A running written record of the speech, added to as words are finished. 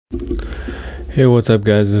Hey, what's up,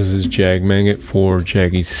 guys? This is Jag Manget for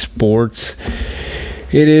Jaggy Sports.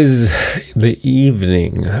 It is the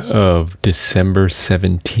evening of December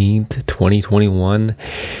 17th, 2021.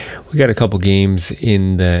 We got a couple games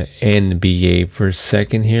in the NBA for a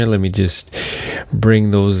second here. Let me just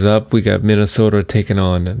bring those up. We got Minnesota taking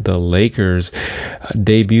on the Lakers.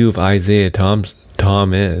 Debut of Isaiah Thomas,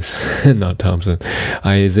 not Thompson,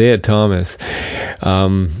 Isaiah Thomas.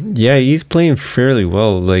 Yeah, he's playing fairly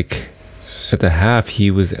well. Like at the half,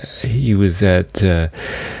 he was at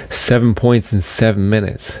 7 points in 7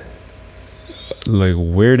 minutes. Like,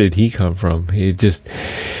 where did he come from? He's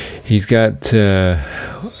got.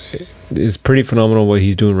 It's pretty phenomenal what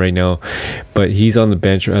he's doing right now, but he's on the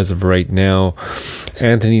bench as of right now.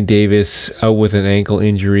 Anthony Davis out with an ankle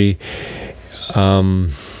injury.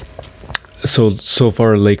 So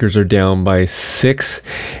far Lakers are down by 6,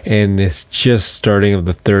 and it's just starting of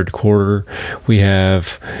the third quarter. We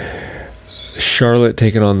have Charlotte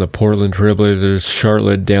taking on the Portland Trailblazers.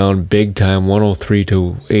 Charlotte down big time,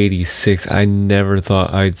 103-86. I never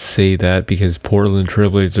thought I'd say that because Portland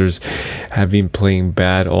Trailblazers have been playing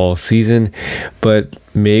bad all season, but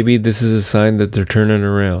maybe this is a sign that they're turning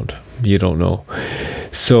around. You don't know.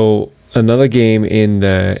 So another game in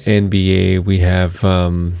the NBA, we have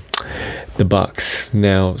the Bucks.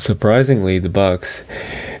 Now, surprisingly, the Bucks,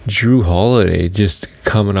 Drew Holiday just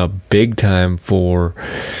coming up big time for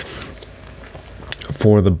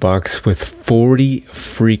the Bucks with 40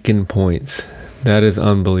 freaking points. That is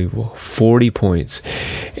unbelievable. 40 points.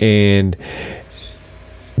 And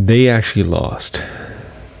they actually lost.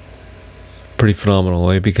 Pretty phenomenal,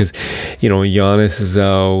 eh? Because, Giannis is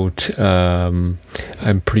out. I'm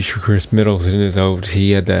pretty sure Chris Middleton is out.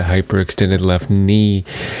 He had that hyperextended left knee.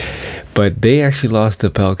 But they actually lost to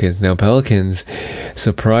Pelicans. Now, Pelicans,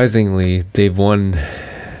 surprisingly, they've won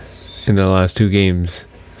in the last 2 games.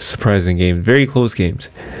 Surprising games. Very close games.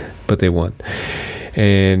 But they won.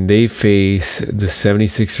 And they face the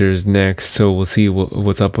 76ers next, so we'll see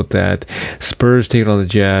what's up with that. Spurs taking on the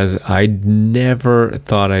Jazz. I never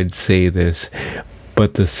thought I'd say this,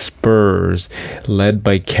 but the Spurs, led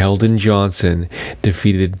by Keldon Johnson,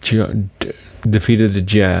 defeated the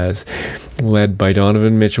Jazz, led by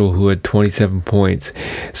Donovan Mitchell, who had 27 points.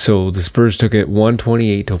 So the Spurs took it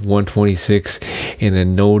 128-126 in a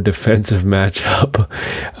no defensive matchup.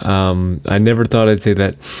 I never thought I'd say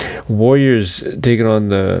that. Warriors taking on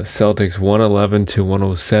the Celtics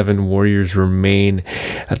 111-107. Warriors remain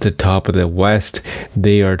at the top of the West.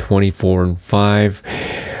 They are 24-5.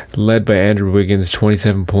 Led by Andrew Wiggins,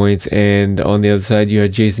 27 points, and on the other side you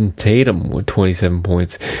had Jason Tatum with 27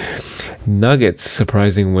 points. Nuggets,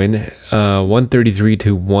 surprising win,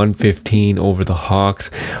 133-115 over the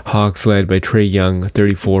Hawks. Hawks led by Trae Young,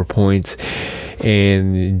 34 points,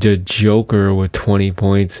 and the Joker with 20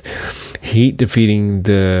 points. Heat defeating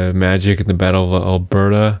the Magic in the Battle of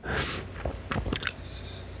Alberta.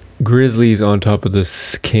 Grizzlies on top of the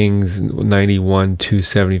Kings,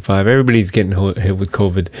 91-75. Everybody's getting hit with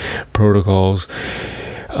COVID protocols.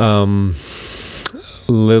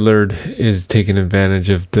 Lillard is taking advantage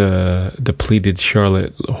of the depleted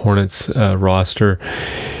Charlotte Hornets roster.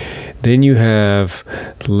 Then you have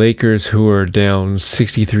the Lakers, who are down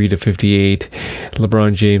 63-58.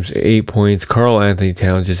 LeBron James, 8 points. Karl Anthony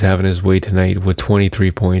Towns just having his way tonight with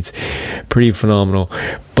 23 points. Pretty phenomenal.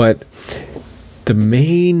 But the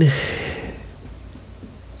main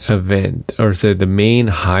event, the main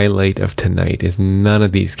highlight of tonight is none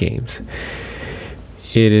of these games.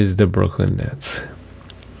 It is the Brooklyn Nets.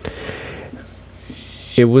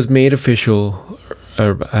 It was made official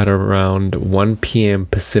at around 1 p.m.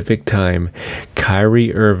 Pacific time.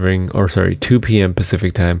 2 p.m.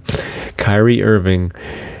 Pacific time. Kyrie Irving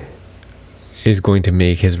is going to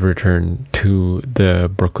make his return to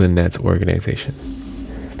the Brooklyn Nets organization.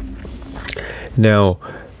 Now,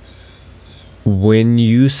 when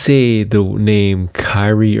you say the name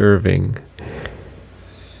Kyrie Irving,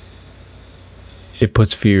 it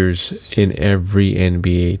puts fears in every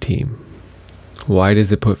NBA team. Why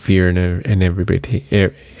does it put fear in every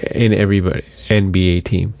NBA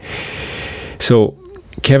team? So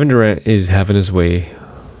Kevin Durant is having his way.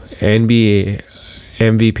 NBA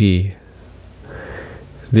MVP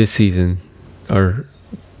this season,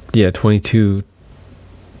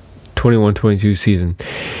 21-22 season.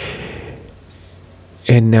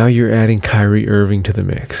 And now you're adding Kyrie Irving to the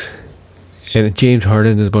mix. And James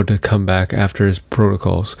Harden is about to come back after his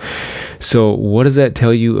protocols. So what does that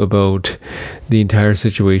tell you about the entire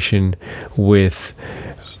situation with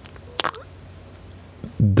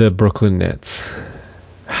the Brooklyn Nets?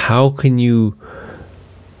 How can you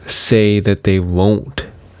say that they won't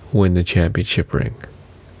win the championship ring?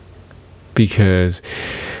 because,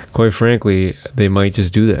 quite frankly, they might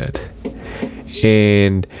just do that.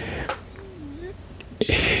 And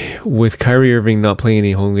with Kyrie Irving not playing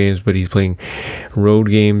any home games, but he's playing road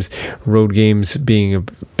games being a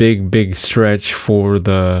big stretch for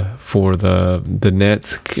the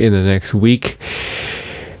Nets in the next week,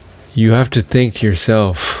 you have to think to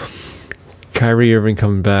yourself, Kyrie Irving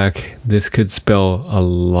coming back, this could spell a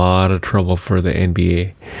lot of trouble for the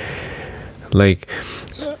NBA. Like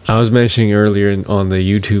I was mentioning earlier on the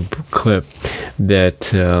YouTube clip that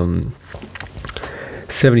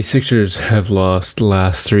 76ers have lost the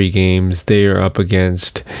last 3 games. They are up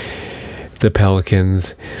against the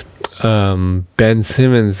Pelicans. Ben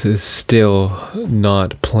Simmons is still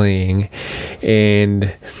not playing,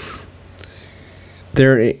 and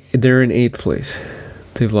they're in 8th place.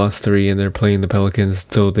 They've lost 3 and they're playing the Pelicans,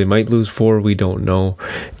 so they might lose 4. We don't know.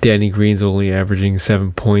 Danny Green's only averaging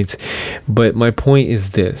 7 points. But my point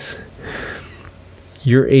is this.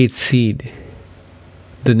 You're 8th seed.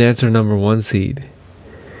 The Nets are number 1 seed.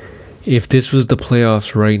 If this was the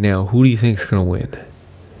playoffs right now, who do you think is going to win?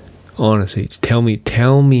 Honestly, tell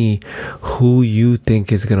me who you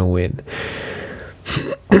think is going to win.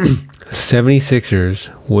 76ers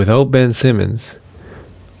without Ben Simmons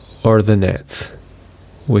or the Nets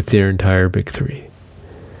with their entire big 3.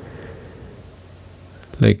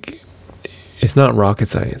 Like, it's not rocket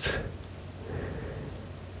science.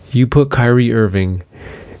 You put Kyrie Irving,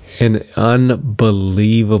 an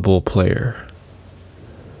unbelievable player,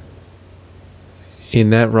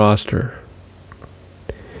 in that roster,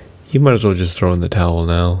 you might as well just throw in the towel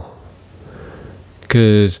now.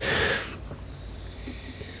 Because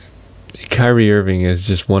Kyrie Irving is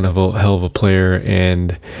just one hell of a player,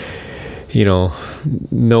 and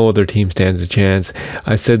no other team stands a chance.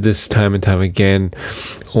 I said this time and time again.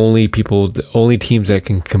 Only teams that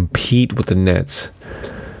can compete with the Nets.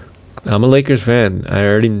 I'm a Lakers fan.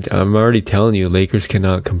 I'm already telling you, Lakers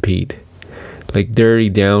cannot compete. Like, they're already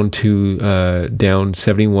down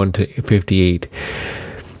 71-58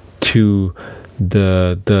 to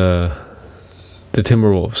the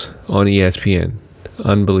Timberwolves on ESPN.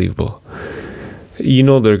 Unbelievable.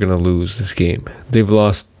 They're gonna lose this game. They've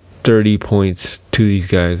lost 30 points to these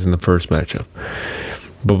guys in the first matchup.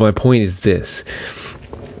 But my point is this.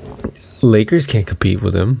 Lakers can't compete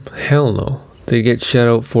with them. Hell no. They get shut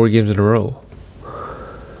out 4 games in a row.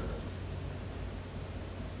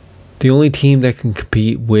 The only team that can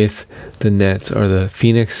compete with the Nets are the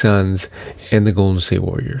Phoenix Suns and the Golden State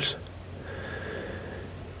Warriors.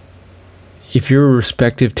 If you're a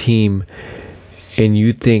respective team and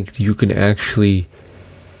you think your team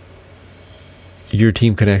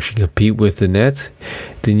can actually compete with the Nets,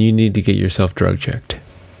 then you need to get yourself drug checked.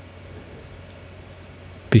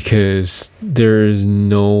 Because there is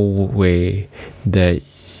no way that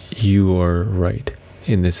you are right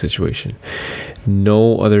in this situation.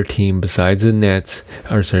 No other team besides the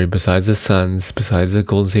Suns, besides the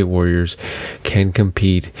Golden State Warriors, can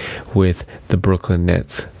compete with the Brooklyn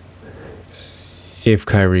Nets. If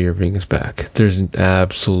Kyrie Irving is back, there's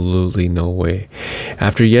absolutely no way.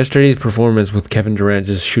 After yesterday's performance with Kevin Durant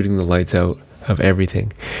just shooting the lights out of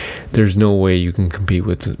everything, there's no way you can compete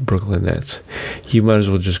with the Brooklyn Nets. You might as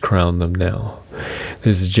well just crown them now.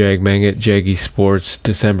 This is Jag Mangat, Jaggy Sports,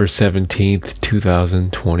 December 17th,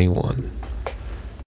 2021.